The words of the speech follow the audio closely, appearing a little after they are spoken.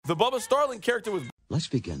The Bubba Starling character was... Let's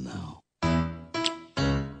begin now.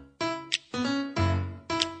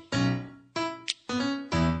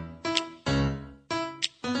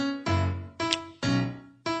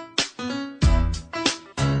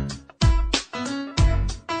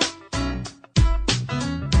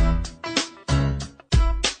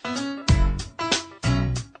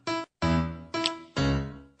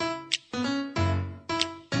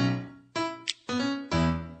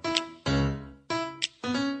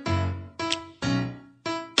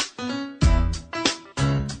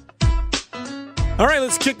 All right,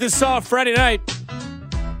 let's kick this off Friday night.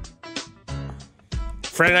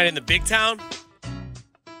 Friday night in the big town.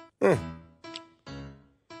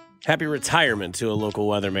 Happy retirement to a local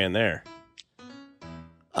weatherman there.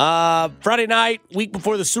 Friday night, week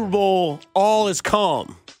before the Super Bowl, all is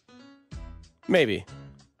calm. Maybe.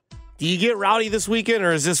 Do you get rowdy this weekend,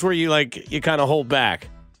 or is this where you kind of hold back?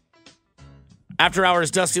 After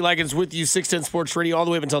hours, Dusty Likens with you, 610 Sports Radio, all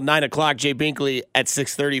the way up until 9 o'clock. Jay Binkley at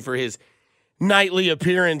 6:30 for his nightly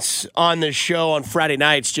appearance on this show on Friday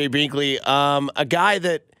nights. Jay Binkley, a guy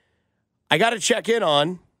that I got to check in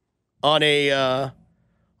on a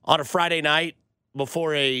Friday night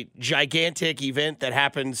before a gigantic event that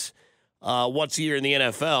happens once a year in the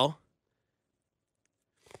NFL.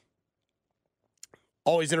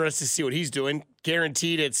 Always interested to see what he's doing.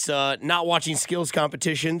 Guaranteed it's not watching skills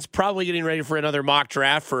competitions. Probably getting ready for another mock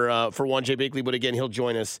draft for one Jay Binkley, but again, he'll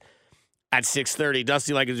join us at 6:30.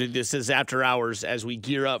 Dusty Likens, this is After Hours as we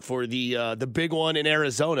gear up for the big one in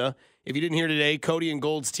Arizona. If you didn't hear today, Cody and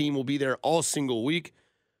Gold's team will be there all single week.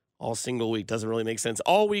 All single week doesn't really make sense.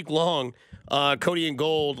 All week long, Cody and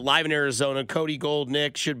Gold live in Arizona. Cody, Gold,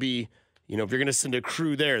 Nick should be, if you're going to send a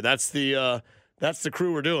crew there, that's the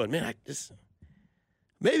crew we're doing. Man,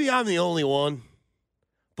 maybe I'm the only one,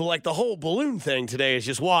 but the whole balloon thing today is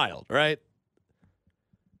just wild, right?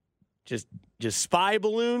 Just spy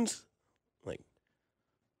balloons.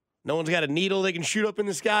 No one's got a needle they can shoot up in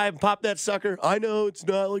the sky and pop that sucker. I know it's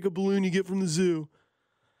not like a balloon you get from the zoo.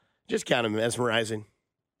 Just kind of mesmerizing.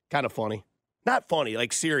 Kind of funny. Not funny,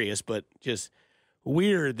 serious, but just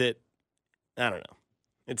weird that, I don't know.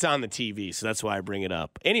 It's on the TV, so that's why I bring it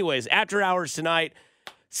up. Anyways, After Hours tonight,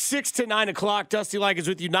 6 to 9 o'clock. Dusty Likens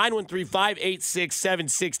with you,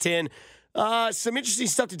 913-586-7610. Some interesting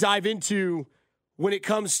stuff to dive into when it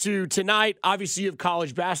comes to tonight. Obviously, you have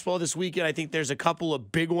college basketball this weekend. I think there's a couple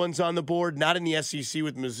of big ones on the board. Not in the SEC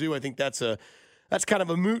with Mizzou. I think that's kind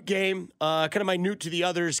of a moot game. Kind of minute to the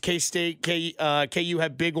others. K-State, KU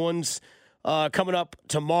have big ones coming up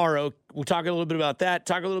tomorrow. We'll talk a little bit about that.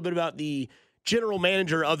 Talk a little bit about the general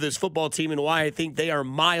manager of this football team and why I think they are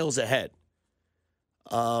miles ahead.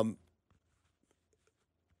 And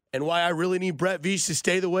why I really need Brett Veach to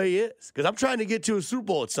stay the way he is. Because I'm trying to get to a Super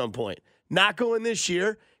Bowl at some point. Not going this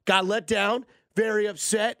year. Got let down. Very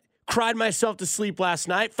upset. Cried myself to sleep last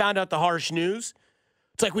night. Found out the harsh news.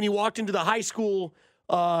 It's like when you walked into the high school,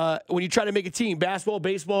 when you try to make a team, basketball,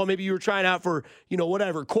 baseball, maybe you were trying out for,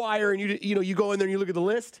 whatever, choir, and you go in there and you look at the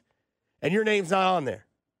list, and your name's not on there.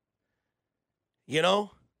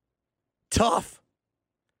 Tough.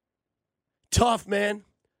 Tough, man.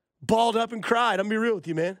 Balled up and cried. I'm going to be real with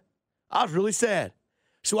you, man. I was really sad.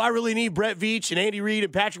 So I really need Brett Veach and Andy Reid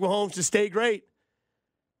and Patrick Mahomes to stay great.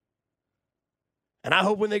 And I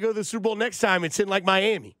hope when they go to the Super Bowl next time, it's in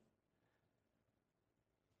Miami.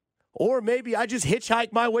 Or maybe I just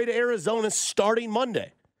hitchhike my way to Arizona starting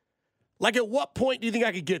Monday. At what point do you think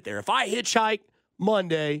I could get there? If I hitchhike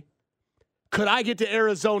Monday, could I get to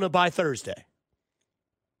Arizona by Thursday?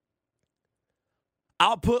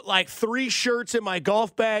 I'll put 3 shirts in my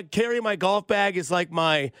golf bag. Carry my golf bag is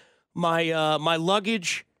my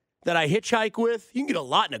luggage that I hitchhike with. You can get a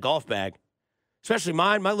lot in a golf bag, especially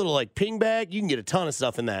mine. My little ping bag. You can get a ton of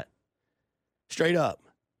stuff in that. Straight up.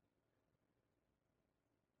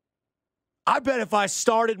 I bet if I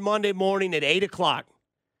started Monday morning at 8 o'clock,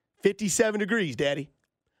 57 degrees, Daddy,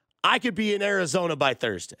 I could be in Arizona by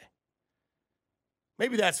Thursday.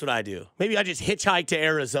 Maybe that's what I do. Maybe I just hitchhike to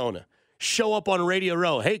Arizona. Show up on Radio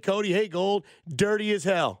Row. Hey, Cody. Hey, Gold. Dirty as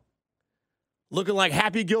hell. Looking like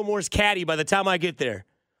Happy Gilmore's caddy by the time I get there.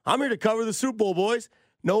 I'm here to cover the Super Bowl, boys.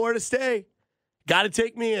 Nowhere to stay. Got to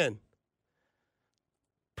take me in.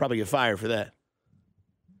 Probably get fired for that.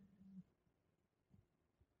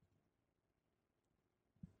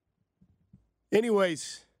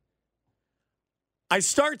 Anyways, I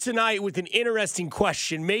start tonight with an interesting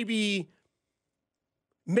question. Maybe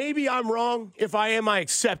I'm wrong. If I am, I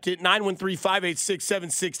accept it.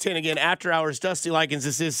 913-586-7610. Again, After Hours, Dusty Likens.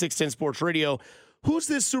 This is 610 Sports Radio. Who's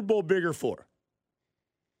this Super Bowl bigger for?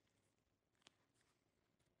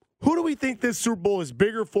 Who do we think this Super Bowl is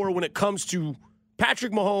bigger for when it comes to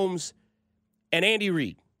Patrick Mahomes and Andy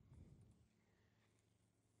Reid?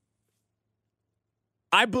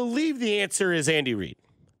 I believe the answer is Andy Reid.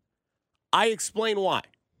 I explain why.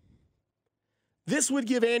 This would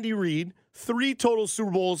give Andy Reid 3 total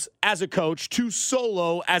Super Bowls as a coach, 2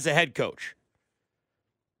 solo as a head coach.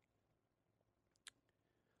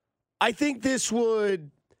 I think this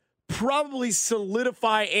would probably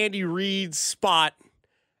solidify Andy Reid's spot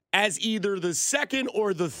as either the second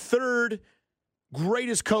or the third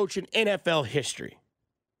greatest coach in NFL history.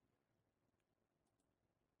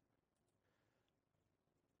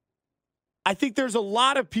 I think there's a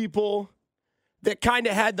lot of people that kind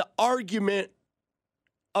of had the argument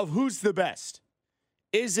of who's the best.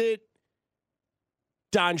 Is it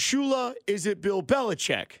Don Shula? Is it Bill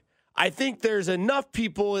Belichick? I think there's enough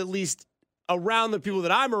people, at least around the people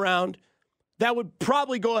that I'm around, that would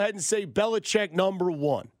probably go ahead and say Belichick number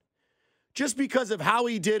 1. Just because of how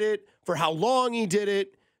he did it, for how long he did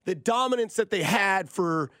it, the dominance that they had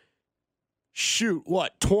for,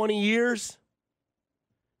 20 years?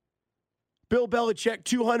 Bill Belichick,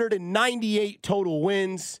 298 total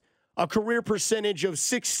wins, a career percentage of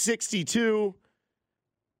 .662.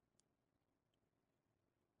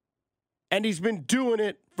 And he's been doing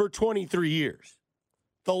it for 23 years.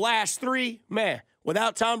 The last 3,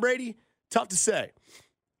 without Tom Brady, tough to say.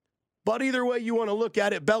 But either way you want to look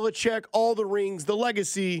at it, Belichick, all the rings, the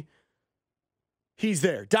legacy, he's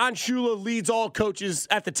there. Don Shula leads all coaches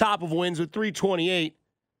at the top of wins with 328.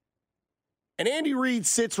 And Andy Reid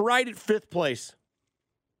sits right at 5th place.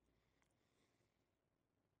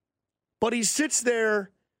 But he sits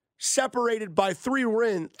there separated by 3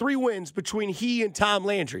 wins between he and Tom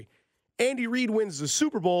Landry. Andy Reid wins the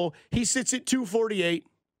Super Bowl. He sits at 248.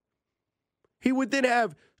 He would then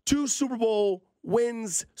have 2 Super Bowl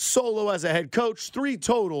wins solo as a head coach, 3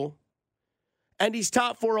 total. And he's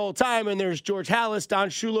top 4 all time. And there's George Halas, Don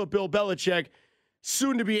Shula, Bill Belichick,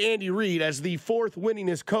 soon to be Andy Reid as the 4th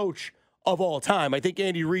winningest coach of all time. I think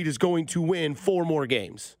Andy Reid is going to win 4 more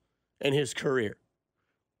games in his career.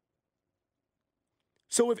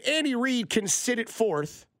 So if Andy Reid can sit at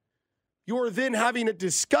 4th, you're then having a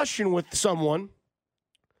discussion with someone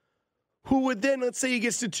who would then, let's say he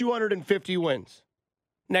gets to 250 wins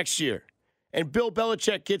next year, and Bill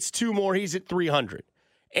Belichick gets 2 more, he's at 300.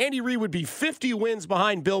 Andy Reid would be 50 wins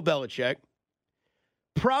behind Bill Belichick,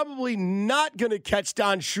 probably not going to catch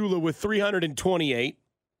Don Shula with 328.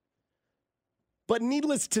 But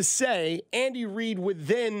needless to say, Andy Reid would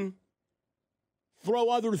then throw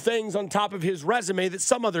other things on top of his resume that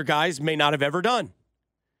some other guys may not have ever done.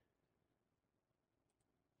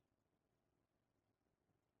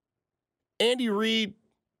 Andy Reid,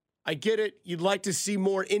 I get it. You'd like to see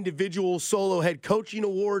more individual solo head coaching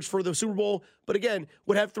awards for the Super Bowl, but again,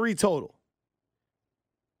 would have 3 total.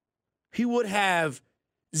 He would have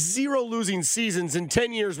 0 losing seasons in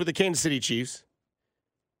 10 years with the Kansas City Chiefs.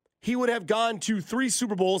 He would have gone to 3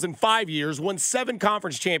 Super Bowls in 5 years, won 7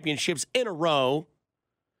 conference championships in a row,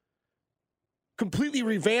 completely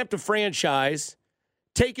revamped a franchise,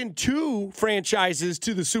 taken 2 franchises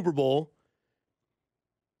to the Super Bowl.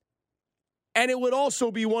 And it would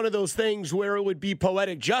also be one of those things where it would be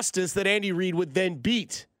poetic justice that Andy Reid would then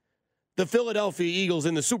beat the Philadelphia Eagles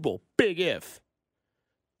in the Super Bowl. Big if.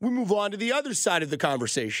 We move on to the other side of the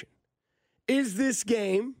conversation. Is this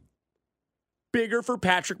game bigger for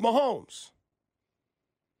Patrick Mahomes?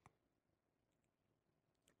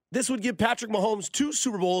 This would give Patrick Mahomes 2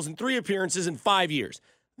 Super Bowls and 3 appearances in 5 years.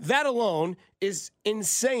 That alone is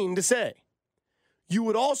insane to say. You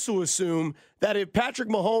would also assume that if Patrick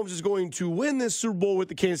Mahomes is going to win this Super Bowl with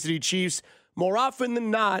the Kansas City Chiefs, more often than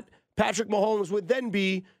not, Patrick Mahomes would then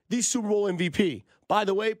be the Super Bowl MVP. By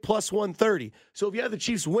the way, plus 130. So if you have the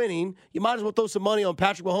Chiefs winning, you might as well throw some money on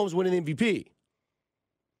Patrick Mahomes winning the MVP.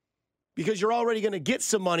 Because you're already going to get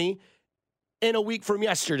some money in a week from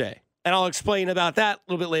yesterday. And I'll explain about that a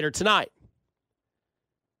little bit later tonight.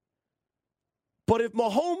 But if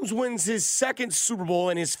Mahomes wins his 2nd Super Bowl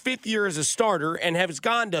in his 5th year as a starter and has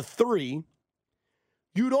gone to 3,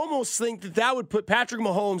 you'd almost think that that would put Patrick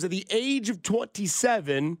Mahomes at the age of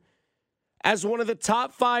 27 as one of the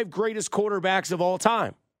top 5 greatest quarterbacks of all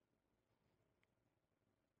time.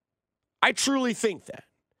 I truly think that.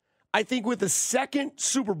 I think with a 2nd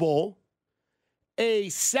Super Bowl, a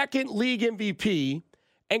 2nd league MVP,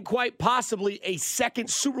 and quite possibly a 2nd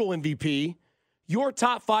Super Bowl MVP, your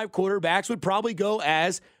top 5 quarterbacks would probably go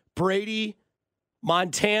as Brady,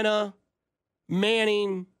 Montana,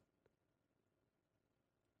 Manning,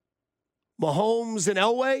 Mahomes, and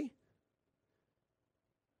Elway.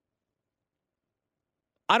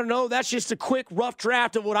 I don't know. That's just a quick, rough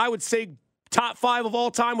draft of what I would say top 5 of all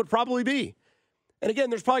time would probably be. And again,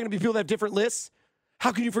 there's probably going to be people that have different lists.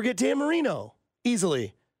 How can you forget Dan Marino?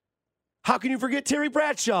 Easily. How can you forget Terry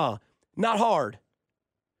Bradshaw? Not hard.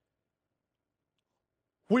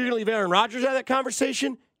 Were you going to leave Aaron Rodgers out of that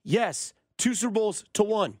conversation? Yes. 2 Super Bowls to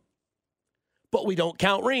 1. But we don't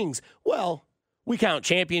count rings. Well, we count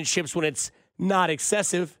championships when it's not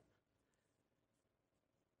excessive.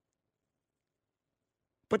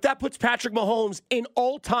 But that puts Patrick Mahomes in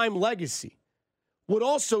all-time legacy. Would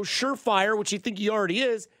also surefire, which you think he already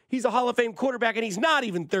is, he's a Hall of Fame quarterback, and he's not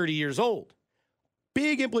even 30 years old.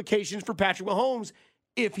 Big implications for Patrick Mahomes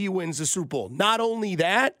if he wins the Super Bowl. Not only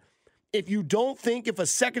that, if you don't think if a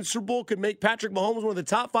second Super Bowl could make Patrick Mahomes one of the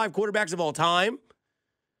top 5 quarterbacks of all time,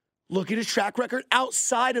 look at his track record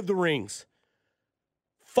outside of the rings.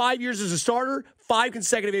 5 years as a starter, 5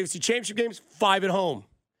 consecutive AFC Championship games, 5 at home.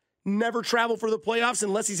 Never traveled for the playoffs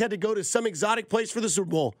unless he's had to go to some exotic place for the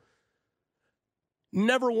Super Bowl.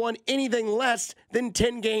 Never won anything less than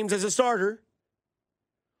 10 games as a starter.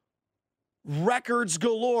 Records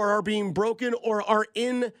galore are being broken or are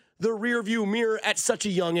in the rearview mirror at such a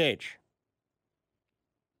young age.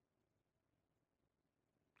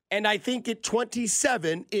 And I think at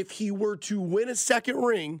 27, if he were to win a second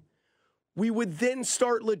ring, we would then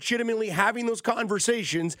start legitimately having those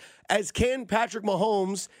conversations as can Patrick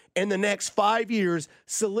Mahomes in the next 5 years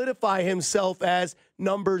solidify himself as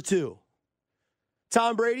number 2.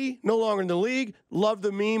 Tom Brady, no longer in the league. Love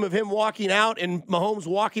the meme of him walking out and Mahomes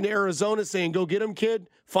walking to Arizona saying, go get him, kid.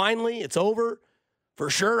 Finally, it's over. For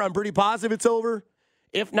sure, I'm pretty positive it's over.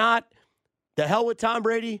 If not, the hell with Tom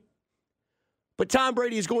Brady. But Tom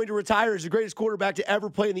Brady is going to retire as the greatest quarterback to ever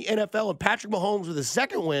play in the NFL, and Patrick Mahomes with a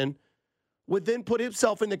second win would then put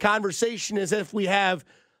himself in the conversation as if we have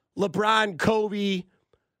LeBron, Kobe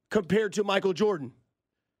compared to Michael Jordan.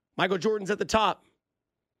 Michael Jordan's at the top.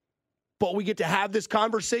 But we get to have this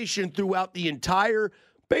conversation throughout the entire,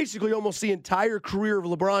 basically almost the entire career of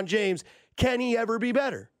LeBron James. Can he ever be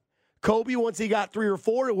better? Kobe, once he got 3 or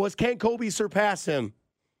 4, it was, can Kobe surpass him?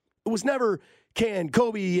 It was never, can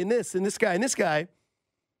Kobe and this guy and this guy.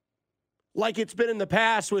 Like it's been in the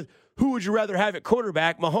past with, who would you rather have at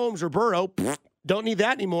quarterback, Mahomes or Burrow? Pfft, don't need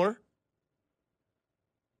that anymore.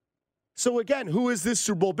 So again, who is this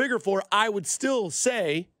Super Bowl bigger for? I would still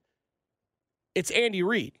say it's Andy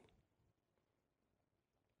Reid.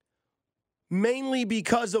 Mainly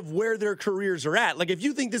because of where their careers are at. Like, if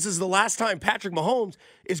you think this is the last time Patrick Mahomes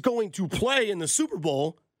is going to play in the Super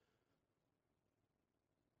Bowl,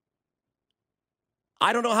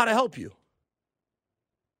 I don't know how to help you.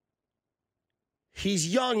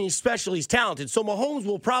 He's young, he's special, he's talented, so Mahomes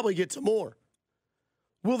will probably get to more.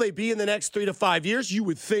 Will they be in the next 3 to 5 years? You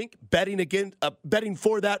would think, betting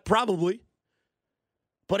for that, probably.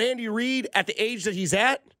 But Andy Reid, at the age that he's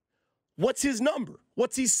at, what's his number?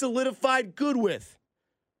 What's he solidified good with?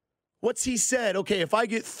 What's he said? Okay, if I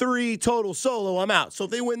get 3 total solo, I'm out. So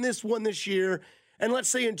if they win this one this year, and let's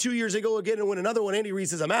say in 2 years they go again and win another one, Andy Reid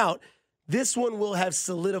says, I'm out. This one will have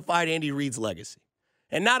solidified Andy Reid's legacy.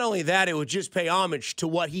 And not only that, it would just pay homage to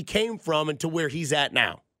what he came from and to where he's at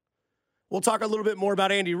now. We'll talk a little bit more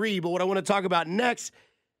about Andy Reid, but what I want to talk about next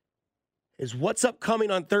is what's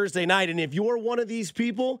upcoming on Thursday night. And if you're one of these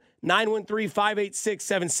people,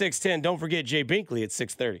 913-586-7610. Don't forget Jay Binkley at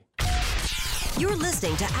 6:30. You're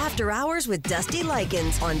listening to After Hours with Dusty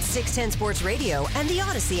Likens on 610 Sports Radio and the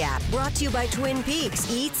Odyssey app. Brought to you by Twin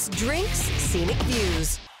Peaks. Eats, drinks, scenic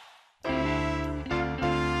views.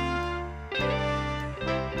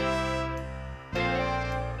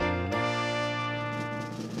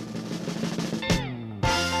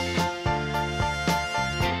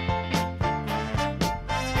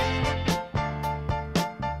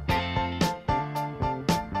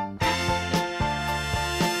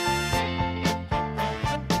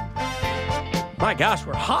 My gosh,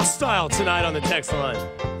 we're hostile tonight on the text line.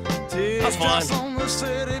 That's fun.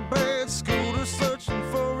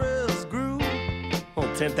 Well,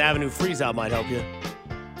 10th Avenue freeze-out might help you.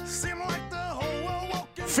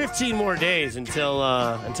 15 more days until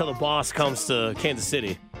the boss comes to Kansas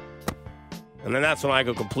City. And then that's when I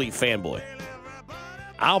go complete fanboy.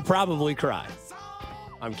 I'll probably cry.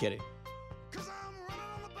 I'm kidding.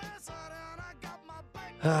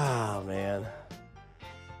 Oh, man.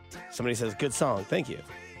 Somebody says, good song. Thank you.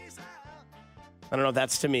 I don't know if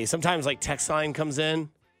that's to me. Sometimes, like, text line comes in,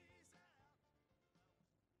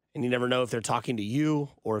 and you never know if they're talking to you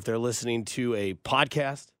or if they're listening to a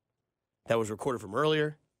podcast that was recorded from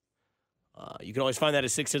earlier. You can always find that at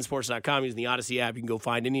 610sports.com using the Odyssey app. You can go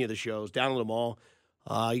find any of the shows, download them all.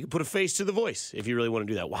 You can put a face to the voice if you really want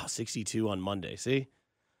to do that. Wow, 62 on Monday. See?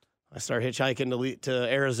 I start hitchhiking to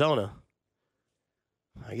Arizona.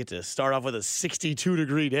 I get to start off with a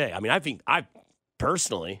 62-degree day. I mean, I think I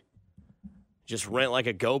personally just rent like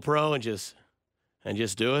a GoPro and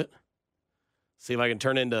just do it. See if I can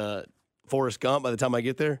turn into Forrest Gump by the time I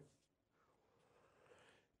get there.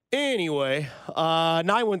 Anyway,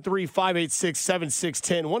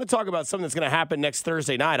 913-586-7610. I want to talk about something that's going to happen next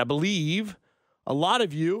Thursday night. I believe a lot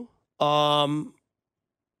of you, will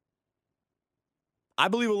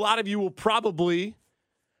probably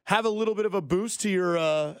have a little bit of a boost to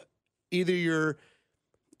your either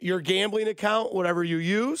your gambling account, whatever you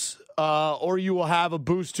use, or you will have a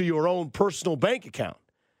boost to your own personal bank account.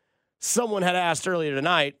 Someone had asked earlier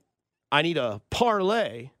tonight, I need a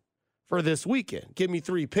parlay for this weekend. Give me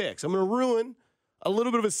 3 picks. I'm going to ruin a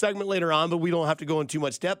little bit of a segment later on, but we don't have to go in too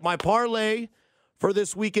much depth. My parlay for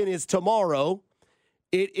this weekend is tomorrow.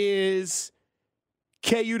 It is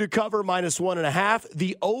KU to cover -1.5.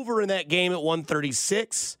 The over in that game at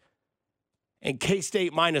 136. And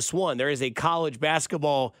K-State -1. There is a college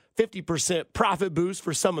basketball 50% profit boost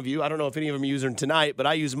for some of you. I don't know if any of them use them tonight, but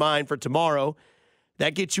I use mine for tomorrow.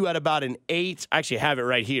 That gets you at about an 8. I actually have it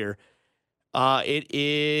right here. That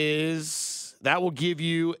will give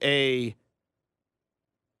you a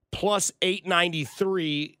plus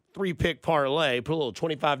 893 3-pick parlay. Put a little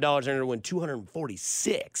 $25 in to win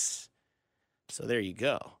 $246. So there you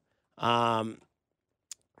go. The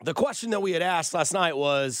question that we had asked last night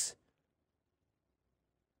was,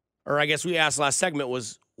 or I guess we asked last segment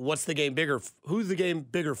was, what's the game bigger? Who's the game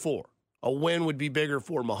bigger for? A win would be bigger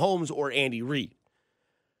for Mahomes or Andy Reid.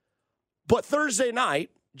 But Thursday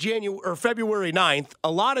night, February 9th,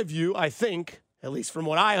 a lot of you, I think, at least from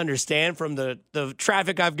what I understand from the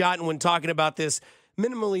traffic I've gotten when talking about this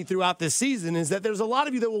minimally throughout this season, is that there's a lot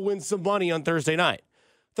of you that will win some money on Thursday night.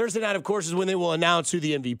 Thursday night, of course, is when they will announce who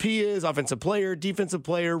the MVP is, offensive player, defensive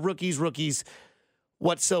player, rookies,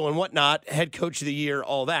 what so and what not, head coach of the year,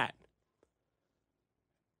 all that.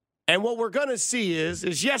 And what we're going to see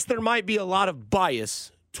is yes, there might be a lot of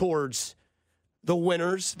bias towards the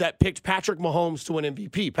winners that picked Patrick Mahomes to win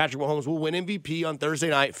MVP. Patrick Mahomes will win MVP on Thursday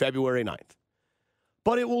night, February 9th.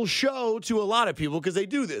 But it will show to a lot of people, because they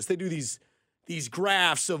do this. They do these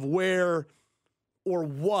graphs of where or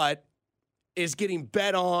what is getting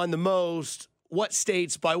bet on the most, what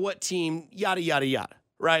states by what team, yada, yada, yada,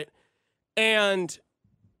 right? And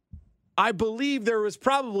I believe there was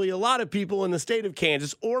probably a lot of people in the state of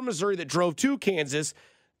Kansas or Missouri that drove to Kansas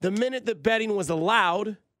the minute that betting was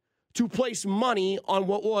allowed to place money on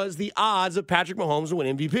what was the odds of Patrick Mahomes to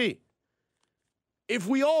win MVP. If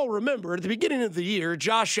we all remember, at the beginning of the year,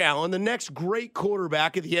 Josh Allen, the next great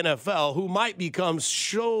quarterback of the NFL, who might become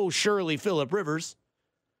so surely Phillip Rivers.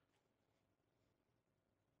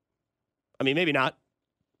 I mean, maybe not.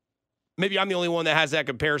 Maybe I'm the only one that has that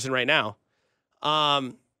comparison right now. A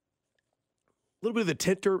little bit of the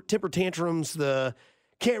temper tantrums, the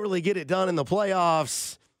can't really get it done in the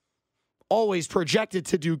playoffs, always projected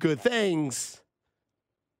to do good things,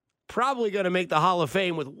 probably going to make the Hall of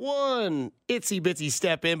Fame with one itsy-bitsy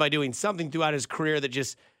step in by doing something throughout his career that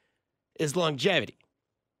just is longevity.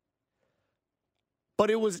 But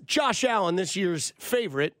it was Josh Allen, this year's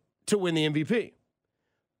favorite, to win the MVP.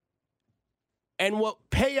 And what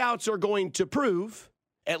payouts are going to prove,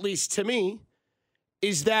 at least to me,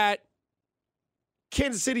 is that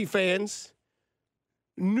Kansas City fans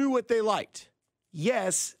knew what they liked.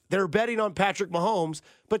 Yes, they're betting on Patrick Mahomes,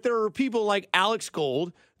 but there are people like Alex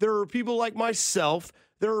Gold, there are people like myself,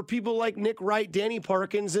 there are people like Nick Wright, Danny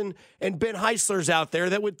Parkins, and Ben Heisler's out there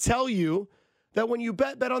that would tell you that when you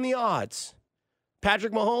bet on the odds.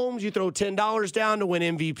 Patrick Mahomes, you throw $10 down to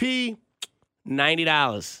win MVP,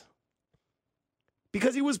 $90.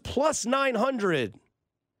 Because he was plus 900.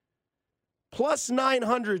 Plus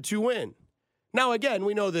 900 to win. Now, again,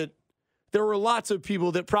 we know that there were lots of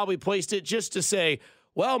people that probably placed it just to say,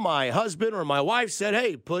 well, my husband or my wife said,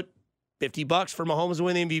 hey, put $50 for Mahomes to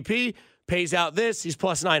win the MVP, pays out this, he's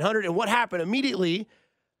plus 900. And what happened immediately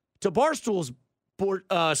to Barstool's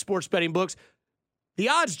sports betting books, the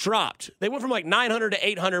odds dropped. They went from like 900 to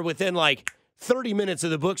 800 within like 30 minutes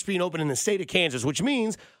of the books being open in the state of Kansas, which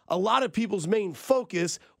means a lot of people's main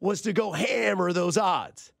focus was to go hammer those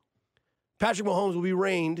odds. Patrick Mahomes will be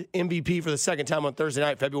reigned MVP for the second time on Thursday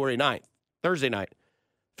night, February 9th. Thursday night,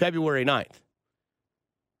 February 9th.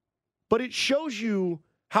 But it shows you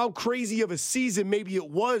how crazy of a season maybe it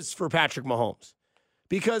was for Patrick Mahomes.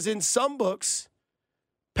 Because in some books,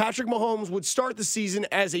 Patrick Mahomes would start the season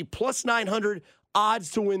as a plus 900 odds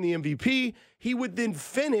to win the MVP. He would then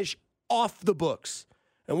finish off the books.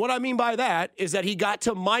 And what I mean by that is that he got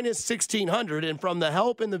to minus 1,600, and from the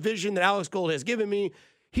help and the vision that Alex Gold has given me,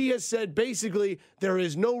 He has said basically there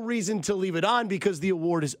is no reason to leave it on because the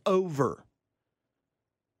award is over.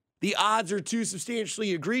 The odds are too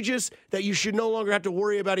substantially egregious that you should no longer have to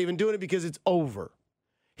worry about even doing it because it's over.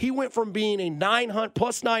 He went from being a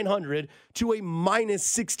plus 900 to a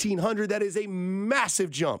minus 1,600. That is a massive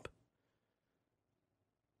jump.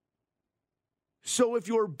 So if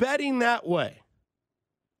you're betting that way,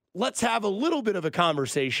 let's have a little bit of a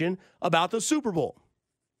conversation about the Super Bowl.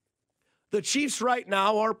 The Chiefs right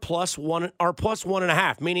now are plus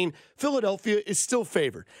 1.5, meaning Philadelphia is still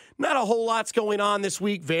favored. Not a whole lot's going on this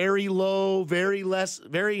week. Very low, very less,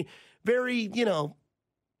 very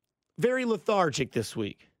lethargic this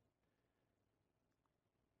week.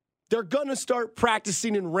 They're going to start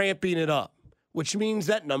practicing and ramping it up, which means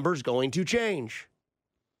that number's going to change.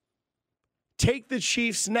 Take the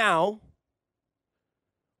Chiefs now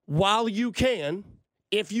while you can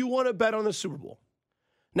if you want to bet on the Super Bowl.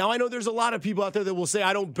 Now, I know there's a lot of people out there that will say,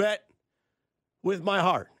 I don't bet with my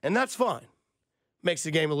heart, and that's fine. Makes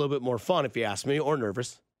the game a little bit more fun if you ask me, or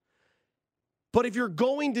nervous. But if you're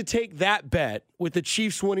going to take that bet with the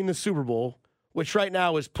Chiefs winning the Super Bowl, which right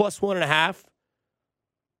now is plus 1.5,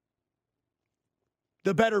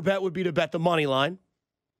 the better bet would be to bet the money line.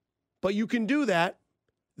 But you can do that.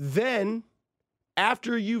 Then,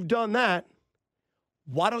 after you've done that,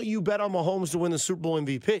 why don't you bet on Mahomes to win the Super Bowl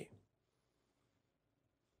MVP?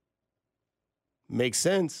 Makes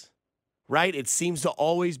sense, right? It seems to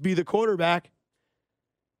always be the quarterback.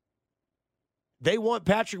 They want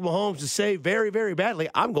Patrick Mahomes to say very, very badly,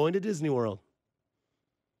 I'm going to Disney World.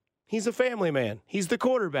 He's a family man. He's the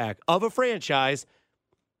quarterback of a franchise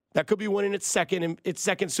that could be winning its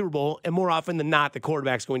second Super Bowl, and more often than not, the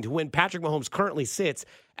quarterback's going to win. Patrick Mahomes currently sits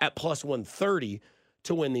at plus 130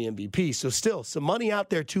 to win the MVP. So still, some money out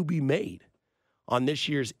there to be made on this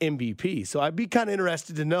year's MVP. So I'd be kind of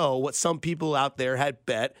interested to know what some people out there had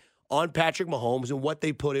bet on Patrick Mahomes and what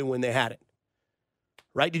they put in when they had it.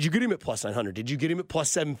 Right? Did you get him at plus 900? Did you get him at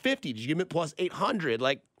plus 750? Did you get him at plus 800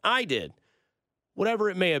 like I did? Whatever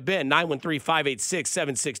it may have been,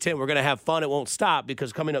 913-586-7610. We're going to have fun. It won't stop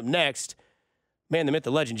because coming up next, man, the myth,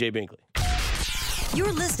 the legend, Jay Binkley.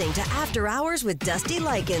 You're listening to After Hours with Dusty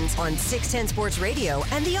Likens on 610 Sports Radio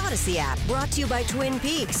and the Odyssey app. Brought to you by Twin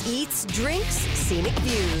Peaks. Eats, drinks, scenic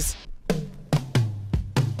views.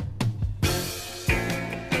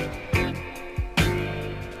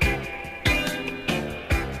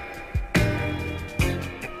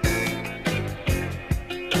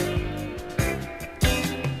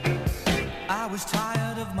 I was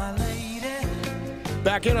tired of my lady.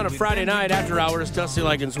 Back in on a Friday night, After Hours, Dusty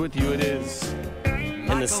Likens with you. It is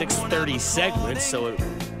in the 6:30 segment, so it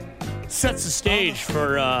sets the stage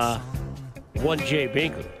for one Jay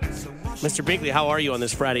Binkley. Mr. Binkley, how are you on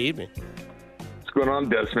this Friday evening? What's going on,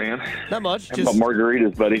 Des, man? Not much. How about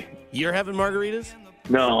margaritas, buddy? You're having margaritas?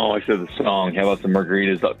 No, I said the song. How about some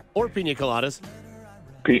margaritas? Or pina coladas?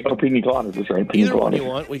 Pina coladas, that's right. Pina Either one coladas. you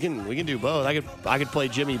want. We can do both. I could play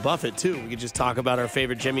Jimmy Buffett, too. We could just talk about our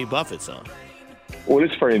favorite Jimmy Buffett song. Well,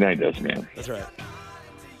 it's Friday night, Des, man. That's right.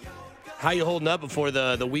 How you holding up before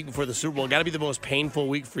the week before the Super Bowl? Got to be the most painful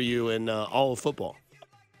week for you in all of football.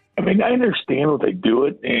 I mean, I understand why they do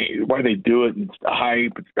it, and it's the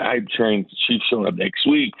hype. It's the hype train. The Chiefs showing up next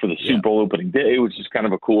week for the Super Bowl opening day, which is kind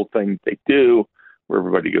of a cool thing they do, where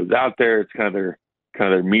everybody goes out there. It's kind of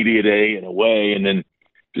their media day in a way, and then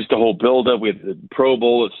just the whole build-up with the Pro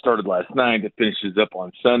Bowl that started last night that finishes up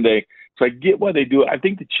on Sunday. So I get why they do it. I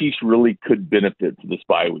think the Chiefs really could benefit from this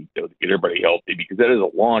bye week, though, to get everybody healthy, because that is a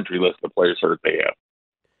laundry list of players hurt they have.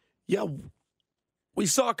 Yeah, we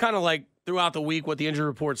saw kind of like throughout the week what the injury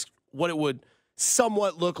reports, what it would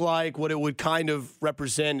somewhat look like, what it would kind of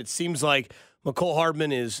represent. It seems like Mecole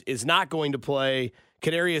Hardman is not going to play.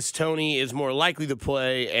 Kadarius Toney is more likely to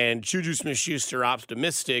play, and Juju Smith-Schuster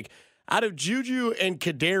optimistic. Out of Juju and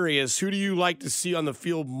Kadarius, who do you like to see on the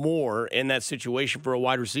field more in that situation for a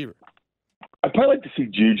wide receiver? I'd probably like to see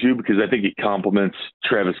Juju because I think he complements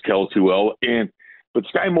Travis Kelce well. But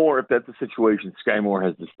Sky Moore, if that's the situation, Sky Moore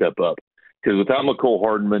has to step up. Because without Mecole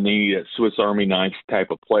Hardman, they need a Swiss Army knife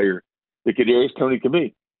type of player that Kadarius Toney can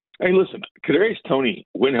be. Hey, listen, Kadarius Toney,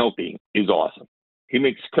 when healthy, is awesome. He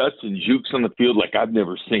makes cuts and jukes on the field like I've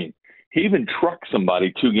never seen. He even trucked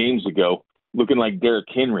somebody 2 games ago looking like Derrick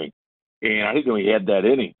Henry. And I didn't know he had that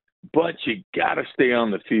in him. But you got to stay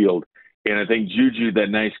on the field. And I think Juju, that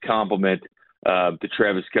nice compliment to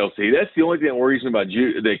Travis Kelce. That's the only thing that worries me about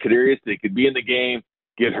the Kadarius. They could be in the game,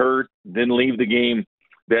 get hurt, then leave the game,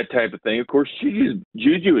 that type of thing. Of course,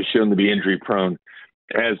 Juju is shown to be injury-prone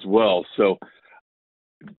as well. So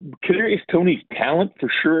Kadarius Toney's talent,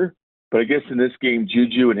 for sure, But I guess in this game,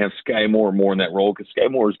 Juju and have Sky Moore more in that role because Sky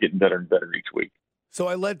Moore is getting better and better each week. So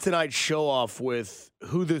I led tonight's show off with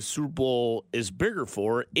who the Super Bowl is bigger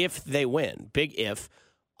for if they win. Big if.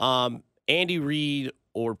 Andy Reid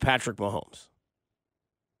or Patrick Mahomes?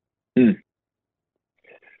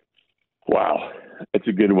 Wow, that's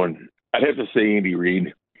a good one. I'd have to say Andy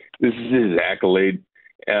Reid. This is his accolade.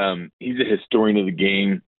 He's a historian of the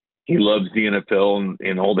game. He loves the NFL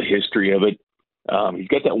and all the history of it. He's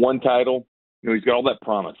got that one title. He's got all that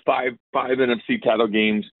promise. Five NFC title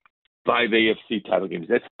games, 5 AFC title games.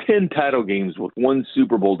 That's 10 title games with one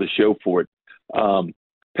Super Bowl to show for it.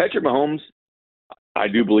 Patrick Mahomes, I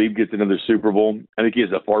do believe, gets another Super Bowl. I think he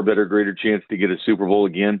has a far better, greater chance to get a Super Bowl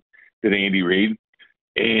again than Andy Reid.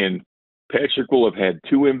 And Patrick will have had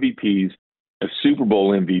 2 MVPs, a Super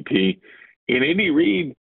Bowl MVP, and Andy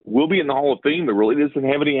Reid will be in the Hall of Fame, but really doesn't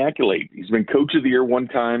have any accolade. He's been Coach of the Year one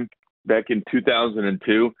time back in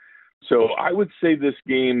 2002. So I would say this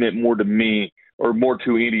game meant more to me or more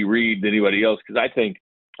to Andy Reid than anybody else because I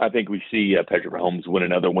think we see Patrick Mahomes win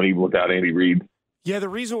another one even without Andy Reid. Yeah, the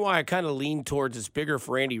reason why I kind of lean towards it's bigger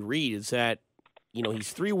for Andy Reid is that,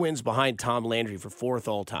 he's 3 wins behind Tom Landry for 4th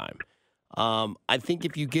all time. I think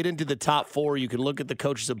if you get into the top 4, you can look at the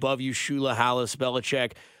coaches above you, Shula, Hallis,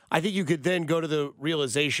 Belichick. I think you could then go to the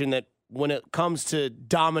realization that when it comes to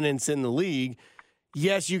dominance in the league,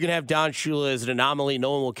 yes, you can have Don Shula as an anomaly.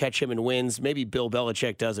 No one will catch him in wins. Maybe Bill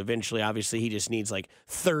Belichick does eventually. Obviously, he just needs like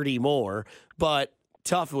 30 more, but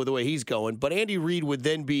tough with the way he's going. But Andy Reid would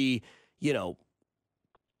then be,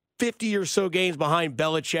 50 or so games behind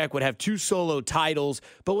Belichick, would have 2 solo titles,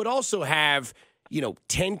 but would also have,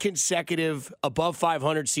 10 consecutive above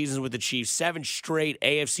 500 seasons with the Chiefs, 7 straight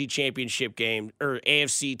AFC championship game or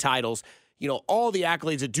AFC titles, all the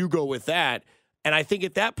accolades that do go with that. And I think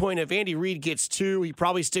at that point, if Andy Reid gets 2, he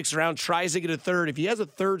probably sticks around, tries to get a 3rd. If he has a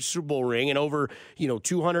 3rd Super Bowl ring and over,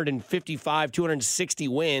 255, 260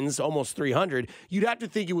 wins, almost 300, you'd have to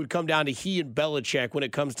think it would come down to he and Belichick when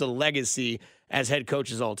it comes to legacy as head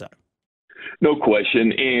coaches all time. No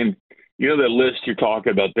question. And, that list you're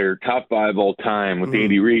talking about there, top 5 all time with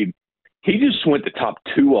Andy Reid, he just went to top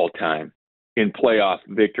 2 all time in playoff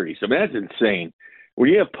victories. I mean, that's insane.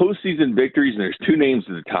 When you have postseason victories and there's 2 names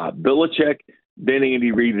at the top, Belichick, then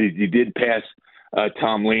Andy Reid, he did pass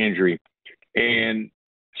Tom Landry. And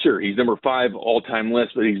sure, he's number 5 all-time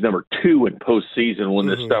list, but he's number 2 in postseason when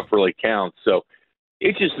this stuff really counts. So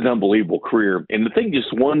it's just an unbelievable career. And the thing,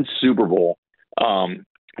 just one Super Bowl.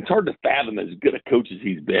 It's hard to fathom as good a coach as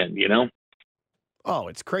he's been, Oh,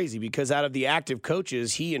 it's crazy because out of the active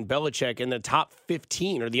coaches, he and Belichick in the top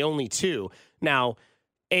 15 are the only 2. Now,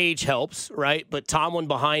 age helps, right? But Tom went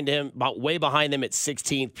behind him, about way behind them at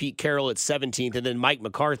 16th, Pete Carroll at 17th, and then Mike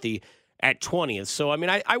McCarthy at 20th. So, I mean,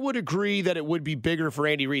 I would agree that it would be bigger for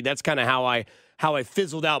Andy Reid. That's kind of how I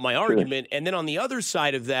fizzled out my argument. And then on the other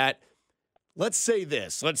side of that, let's say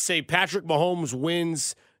this. Let's say Patrick Mahomes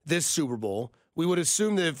wins this Super Bowl. We would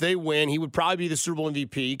assume that if they win, he would probably be the Super Bowl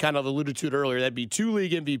MVP. Kind of alluded to it earlier. That'd be 2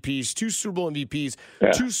 league MVPs, 2 Super Bowl MVPs,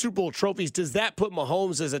 2 Super Bowl trophies. Does that put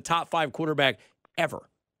Mahomes as a top 5 quarterback ever?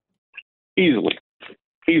 Easily.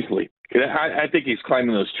 I think he's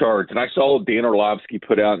climbing those charts. And I saw Dan Orlovsky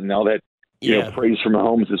put out and all that praise for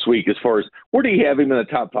Mahomes this week as far as where do you have him in the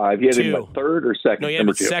top 5? He had him at 3rd or 2nd? No, he had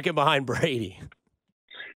him second behind Brady.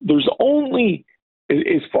 There's only,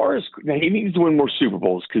 as far as, now he needs to win more Super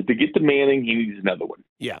Bowls because to get to Manning, he needs another one.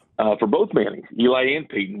 Yeah. For both Mannings, Eli and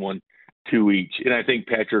Peyton won 2 each. And I think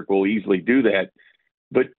Patrick will easily do that.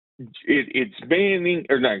 But it's Manning,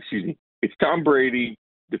 or not, excuse me, it's Tom Brady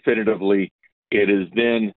definitively. It is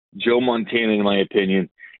then Joe Montana, in my opinion.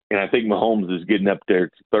 And I think Mahomes is getting up there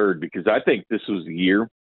to 3rd because I think this was the year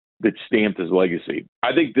that stamped his legacy.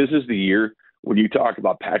 I think this is the year when you talk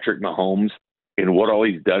about Patrick Mahomes and what all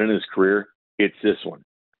he's done in his career, it's this one.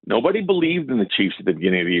 Nobody believed in the Chiefs at the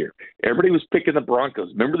beginning of the year. Everybody was picking the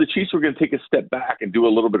Broncos. Remember, the Chiefs were going to take a step back and do a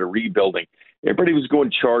little bit of rebuilding. Everybody was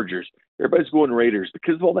going Chargers. Everybody's going Raiders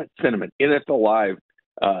because of all that sentiment. NFL Live,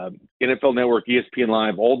 NFL Network, ESPN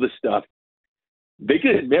Live, all this stuff. They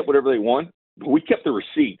could admit whatever they want, but we kept the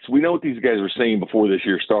receipts. We know what these guys were saying before this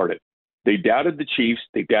year started. They doubted the Chiefs.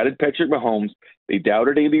 They doubted Patrick Mahomes. They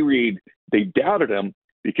doubted Andy Reid. They doubted him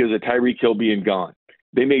because of Tyreek Hill being gone.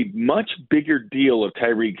 They made much bigger deal of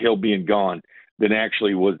Tyreek Hill being gone than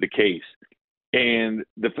actually was the case. And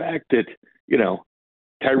the fact that,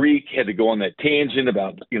 Tyreek had to go on that tangent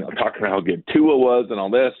about, talking about how good Tua was and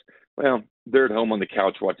all this, well, they're at home on the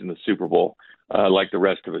couch watching the Super Bowl like the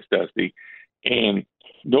rest of us, Dusty. And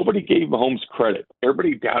nobody gave Mahomes credit.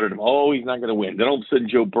 Everybody doubted him. Oh, he's not going to win. Then all of a sudden,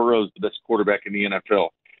 Joe Burrow's the best quarterback in the NFL.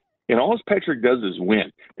 And all Patrick does is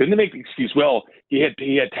win. Then they make the excuse, well, he had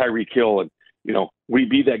Tyreek Hill, and, we'd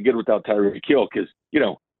be that good without Tyreek Hill because,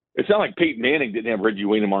 it's not like Peyton Manning didn't have Reggie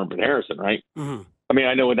Wayne and Marvin Harrison, right? Mm-hmm. I mean,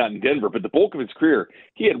 I know not in Denver, but the bulk of his career,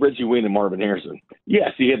 he had Reggie Wayne and Marvin Harrison.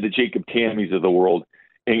 Yes, he had the Jacob Tammies of the world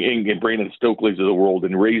and Brandon Stokley's of the world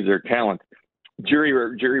and raised their talent. Jerry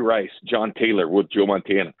Rice, John Taylor with Joe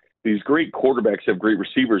Montana. These great quarterbacks have great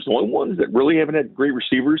receivers. The only ones that really haven't had great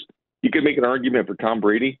receivers, you could make an argument for Tom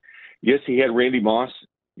Brady. Yes, he had Randy Moss.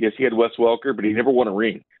 Yes, he had Wes Welker, but he never won a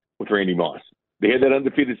ring with Randy Moss. They had that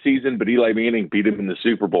undefeated season, but Eli Manning beat him in the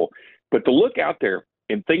Super Bowl. But to look out there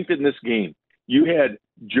and think that in this game, you had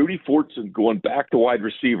Jody Fortson going back to wide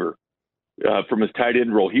receiver from his tight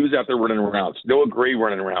end role. He was out there running routes. Noah Gray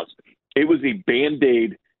running routes. It was a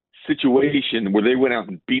Band-Aid situation where they went out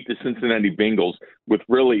and beat the Cincinnati Bengals with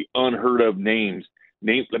really unheard of names.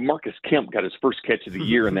 Marcus Kemp got his first catch of the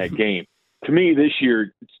year in that game. To me, this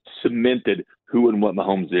year cemented who and what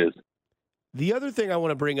Mahomes is. The other thing I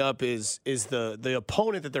want to bring up is the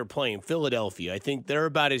opponent that they're playing, Philadelphia. I think they're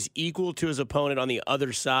about as equal to his opponent on the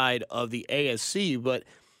other side of the AFC, but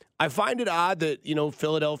I find it odd that,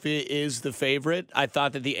 Philadelphia is the favorite. I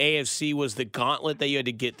thought that the AFC was the gauntlet that you had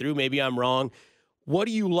to get through. Maybe I'm wrong. What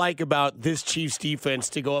do you like about this Chiefs defense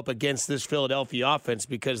to go up against this Philadelphia offense?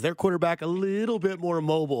 Because their quarterback a little bit more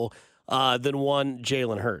mobile than one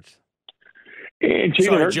Jalen Hurts. And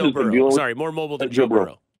Jalen Hurts Joe Burrow. More mobile than Joe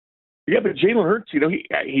Burrow. Yeah, but Jalen Hurts,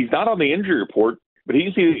 he's not on the injury report, but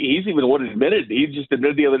he's even the one admitted. He just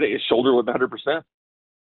admitted the other day his shoulder was 100%.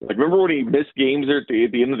 Like, remember when he missed games there at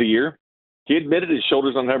the end of the year? He admitted his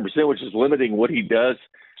shoulder's on 100%, which is limiting what he does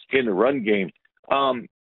in the run game.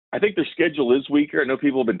 I think their schedule is weaker. I know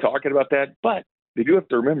people have been talking about that, but they do have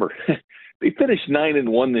to remember they finished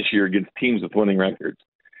 9-1 this year against teams with winning records,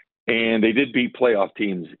 and they did beat playoff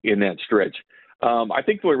teams in that stretch. I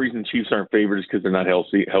think the only reason Chiefs aren't favored is because they're not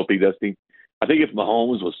healthy, Dusty. I think if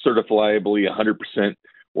Mahomes was certifiably 100%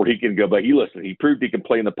 where he can go, but he proved he can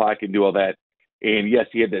play in the pocket and do all that. And yes,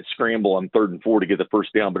 he had that scramble on 3rd and 4 to get the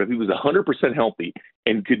first down. But if he was 100% healthy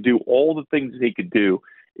and could do all the things that he could do,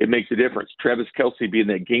 it makes a difference. Travis Kelce being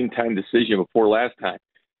that game time decision before last time,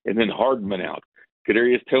 and then Hardman out,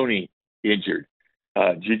 Kadarius Toney injured,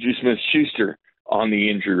 Juju Smith-Schuster on the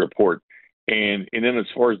injury report. And then as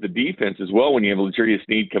far as the defense as well, when you have L'Jarius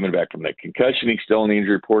Sneed coming back from that concussion, he's still on the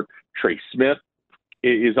injury report. Trey Smith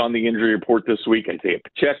is on the injury report this week. Isaiah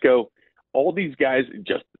Pacheco. All these guys,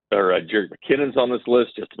 Jerick McKinnon's on this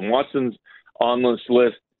list. Justin Watson's on this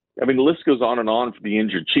list. I mean, the list goes on and on for the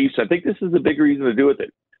injured Chiefs. I think this is a big reason to do with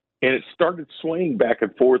it. And it started swaying back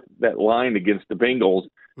and forth, that line against the Bengals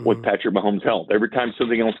with Patrick Mahomes' health. Every time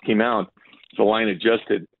something else came out, the line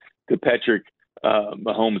adjusted to Patrick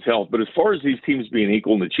Mahomes' health. But as far as these teams being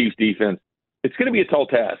equal in the Chiefs' defense, it's going to be a tall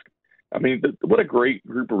task. I mean, what a great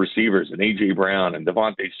group of receivers, and A.J. Brown and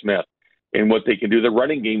Devontae Smith, and what they can do. The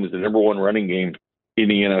running game is the number one running game in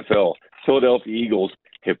the NFL. Philadelphia Eagles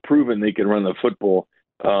have proven they can run the football.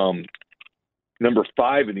 Number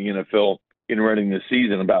 5 in the NFL in running this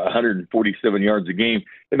season, about 147 yards a game.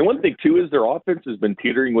 And the one thing, too, is their offense has been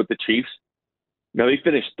teetering with the Chiefs. Now, they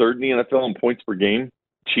finished 3rd in the NFL in points per game.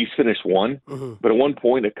 Chiefs finished 1. But at one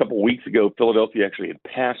point, a couple of weeks ago, Philadelphia actually had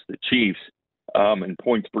passed the Chiefs in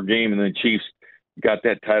points per game, and then the Chiefs got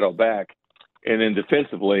that title back. And then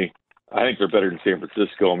defensively, I think they're better than San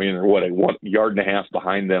Francisco. I mean, they're, 1.5 yards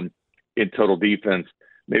behind them in total defense.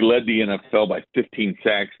 They led the NFL by 15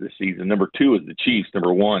 sacks this season. Number 2 is the Chiefs.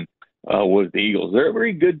 Number 1 was the Eagles. They're a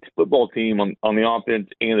very good football team on the offense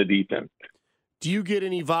and the defense. Do you get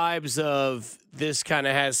any vibes of this kind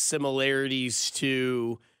of has similarities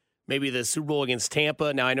to maybe the Super Bowl against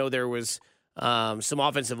Tampa? Now, I know there was some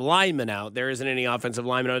offensive linemen out. There isn't any offensive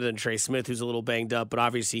lineman other than Trey Smith, who's a little banged up, but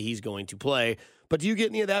obviously he's going to play. But do you get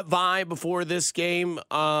any of that vibe before this game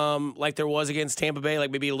like there was against Tampa Bay, like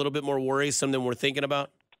maybe a little bit more worrisome than we're thinking about?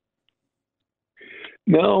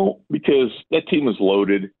 No, because that team was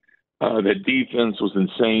loaded. That defense was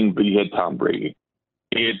insane, but you had Tom Brady.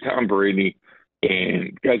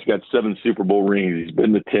 And the guy's got 7 Super Bowl rings. He's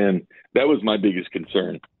been to 10. That was my biggest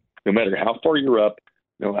concern. No matter how far you're up,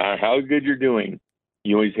 no matter how good you're doing,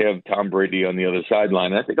 you always have Tom Brady on the other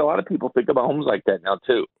sideline. And I think a lot of people think of Mahomes like that now,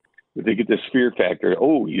 too. They get this fear factor.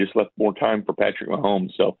 Oh, you just left more time for Patrick Mahomes.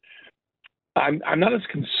 So I'm not as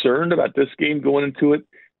concerned about this game going into it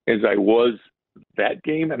as I was that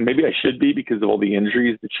game. And maybe I should be because of all the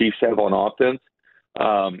injuries the Chiefs have on offense.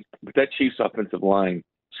 But that Chiefs offensive line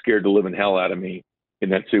scared the living hell out of me in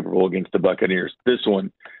that Super Bowl against the Buccaneers. This one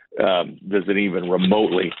doesn't even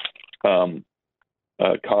remotely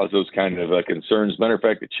cause those kind of concerns. Matter of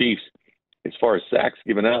fact, the Chiefs, as far as sacks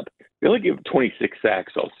given up, They only gave up 26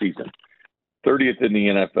 sacks all season, 30th in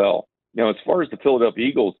the NFL. Now, as far as the Philadelphia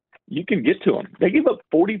Eagles, you can get to them. They gave up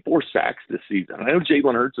 44 sacks this season. I know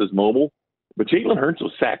Jalen Hurts is mobile, but Jalen Hurts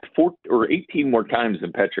was sacked 18 more times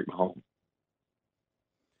than Patrick Mahomes.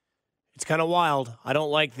 It's kind of wild. I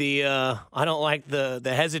don't like the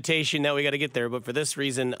hesitation that we got to get there, but for this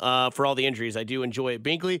reason, for all the injuries, I do enjoy it.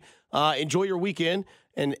 Binkley, enjoy your weekend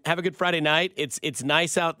and have a good Friday night. It's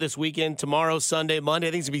nice out this weekend. Tomorrow, Sunday, Monday.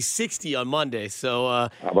 I think it's gonna be 60 on Monday. So how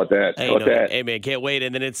about that? Hey man, can't wait.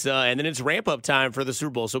 And then it's ramp up time for the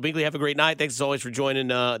Super Bowl. So Binkley, have a great night. Thanks as always for joining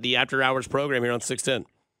the After Hours program here on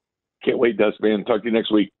 610. Can't wait, Dust, man. Talk to you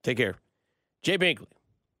next week. Take care. Jay Binkley.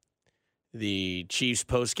 The Chiefs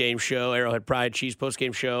post-game show, Arrowhead Pride Chiefs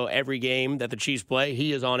post-game show, every game that the Chiefs play,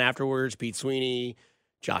 he is on afterwards. Pete Sweeney,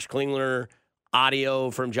 Josh Klingler, audio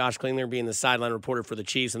from Josh Klingler being the sideline reporter for the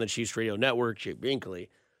Chiefs on the Chiefs Radio Network. Jay Binkley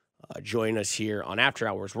join us here on After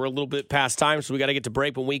Hours. We're a little bit past time, so we got to get to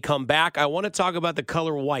break. When we come back, I want to talk about the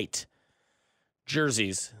color white.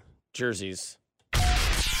 Jerseys.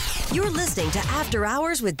 You're listening to After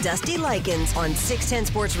Hours with Dusty Likens on 610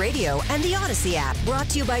 Sports Radio and the Odyssey app. Brought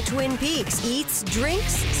to you by Twin Peaks. Eats,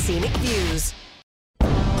 drinks, scenic views.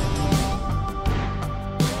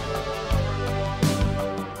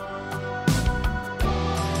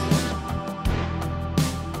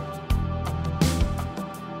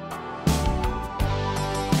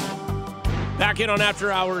 Back in on After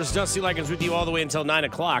Hours. Dusty Likens with you all the way until 9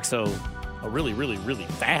 o'clock. So a really, really, really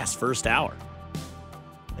fast first hour.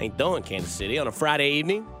 Ain't doing Kansas City on a Friday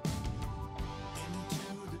evening.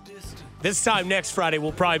 This time next Friday,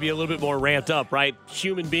 we'll probably be a little bit more ramped up, right?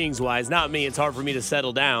 Human beings-wise. Not me. It's hard for me to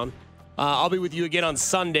settle down. I'll be with you again on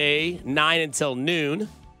Sunday, 9 until noon.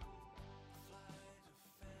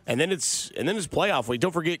 And then it's playoff week. Don't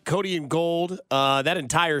forget Cody and Gold, that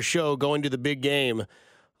entire show going to the big game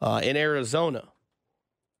in Arizona.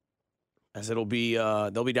 As they'll be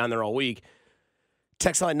down there all week.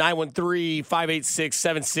 Text line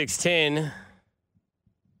 913-586-7610.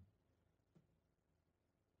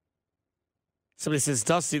 Somebody says,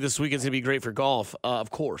 Dusty, this weekend's going to be great for golf. Of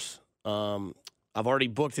course. I've already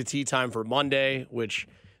booked a tee time for Monday, which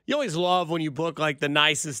you always love when you book like the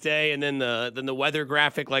nicest day, and then the weather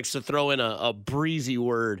graphic likes to throw in a breezy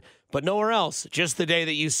word. But nowhere else, just the day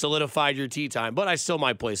that you solidified your tee time. But I still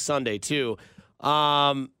might play Sunday too.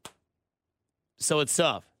 So it's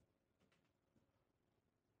tough.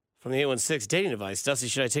 From the 816 dating advice, Dusty,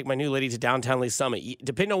 should I take my new lady to downtown Lee Summit?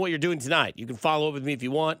 Depending on what you're doing tonight, you can follow up with me if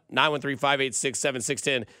you want.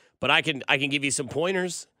 913-586-7610. But I can give you some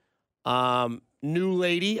pointers. New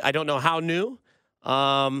lady, I don't know how new.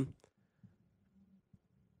 You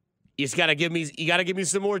just gotta give me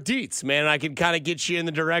some more deets, man. I can kind of get you in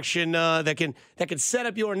the direction that can set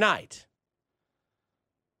up your night.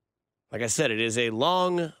 Like I said, it is a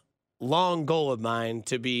long goal of mine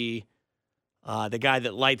to be the guy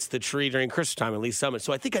that lights the tree during Christmas time at Lee Summit.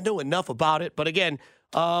 So I think I know enough about it. But again,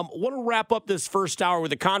 want to wrap up this first hour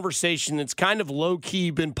with a conversation that's kind of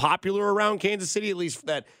low-key been popular around Kansas City, at least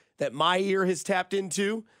that my ear has tapped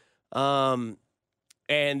into. And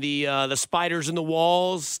the spiders in the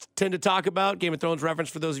walls tend to talk about. Game of Thrones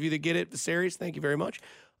reference for those of you that get it, the series. Thank you very much.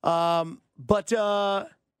 But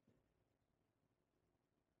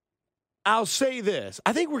I'll say this.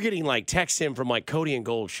 I think we're getting like texts in from like Cody and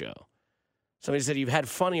Gold show. Somebody said you've had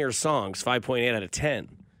funnier songs, 5.8 out of 10.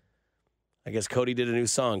 I guess Cody did a new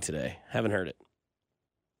song today. Haven't heard it.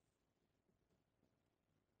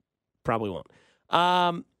 Probably won't.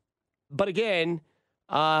 But again,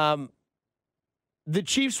 the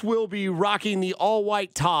Chiefs will be rocking the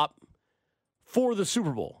all-white top for the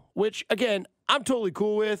Super Bowl, which, again, I'm totally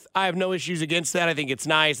cool with. I have no issues against that. I think it's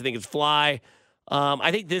nice. I think it's fly.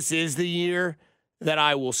 I think this is the year that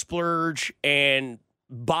I will splurge and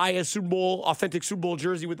buy a authentic Super Bowl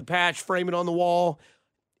jersey with the patch, frame it on the wall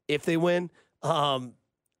if they win. For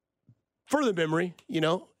the memory,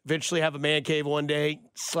 eventually have a man cave one day,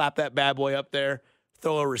 slap that bad boy up there,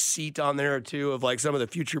 throw a receipt on there or two of like some of the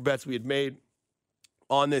future bets we had made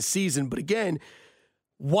on this season. But again,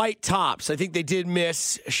 white tops. I think they did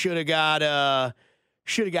miss. Should have got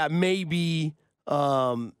maybe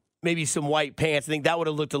some white pants. I think that would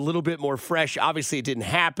have looked a little bit more fresh. Obviously, it didn't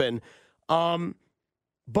happen.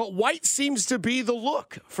 But white seems to be the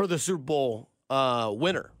look for the Super Bowl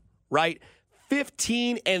winner, right?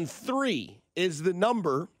 15-3 is the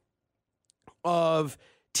number of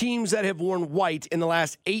teams that have worn white in the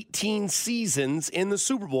last 18 seasons in the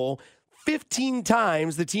Super Bowl. 15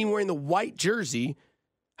 times the team wearing the white jersey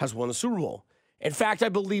has won the Super Bowl. In fact, I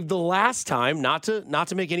believe the last time, not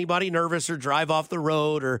to make anybody nervous or drive off the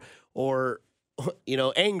road or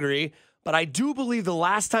angry, but I do believe the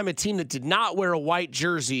last time a team that did not wear a white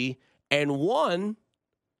jersey and won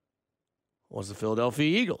was the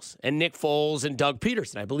Philadelphia Eagles and Nick Foles and Doug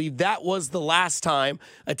Peterson. I believe that was the last time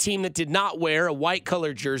a team that did not wear a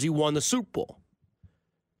white-colored jersey won the Super Bowl.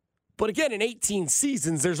 But again, in 18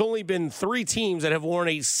 seasons, there's only been 3 teams that have worn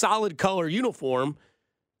a solid color uniform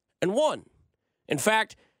and won. In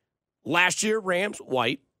fact, last year, Rams,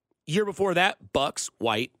 white. Year before that, Bucks,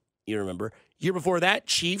 white. You remember. Year before that,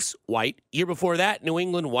 Chiefs, white. Year before that, New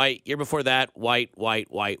England, white. Year before that, white.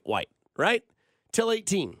 Right? Till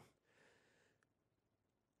 18.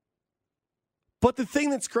 But the thing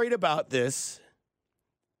that's great about this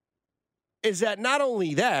is that not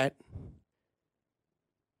only that,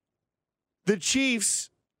 the Chiefs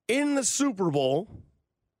in the Super Bowl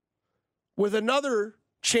with another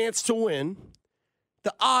chance to win,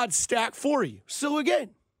 the odds stack for you. So again,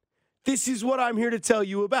 this is what I'm here to tell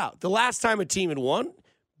you about. The last time a team had won,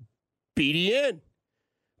 BDN.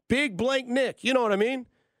 Big blank Nick. You know what I mean?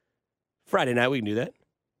 Friday night, we can do that.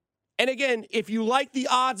 And again, if you like the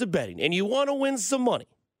odds of betting and you want to win some money,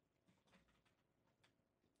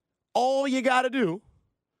 all you got to do,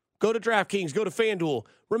 go to DraftKings, go to FanDuel.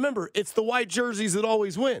 Remember, it's the white jerseys that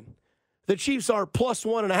always win. The Chiefs are plus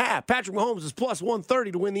 1.5. Patrick Mahomes is plus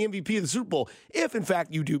 130 to win the MVP of the Super Bowl. If, in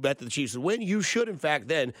fact, you do bet that the Chiefs will win, you should, in fact,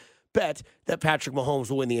 then bet that Patrick Mahomes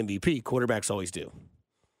will win the MVP. Quarterbacks always do.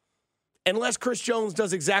 Unless Chris Jones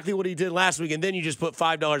does exactly what he did last week, and then you just put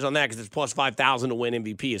 $5 on that because it's plus 5,000 to win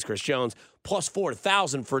MVP is Chris Jones, plus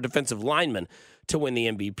 4,000 for a defensive lineman to win the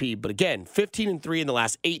MVP. But again, 15-3 in the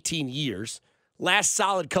last 18 years. Last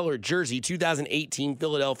solid colored jersey, 2018,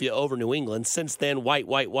 Philadelphia over New England. Since then, white.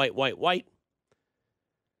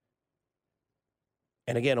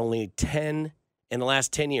 And again, only 10 in the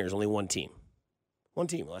last 10 years, only one team. One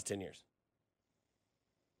team in the last 10 years.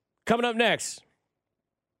 Coming up next,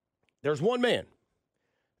 there's one man.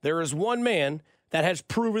 There is one man that has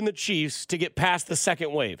proven the Chiefs to get past the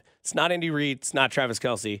second wave. It's not Andy Reid. It's not Travis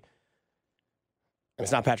Kelce. And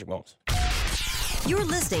it's not Patrick Mahomes. You're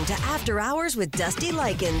listening to After Hours with Dusty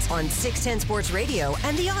Likens on 610 Sports Radio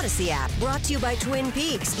and the Odyssey app. Brought to you by Twin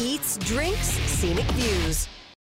Peaks. Eats, drinks, scenic views.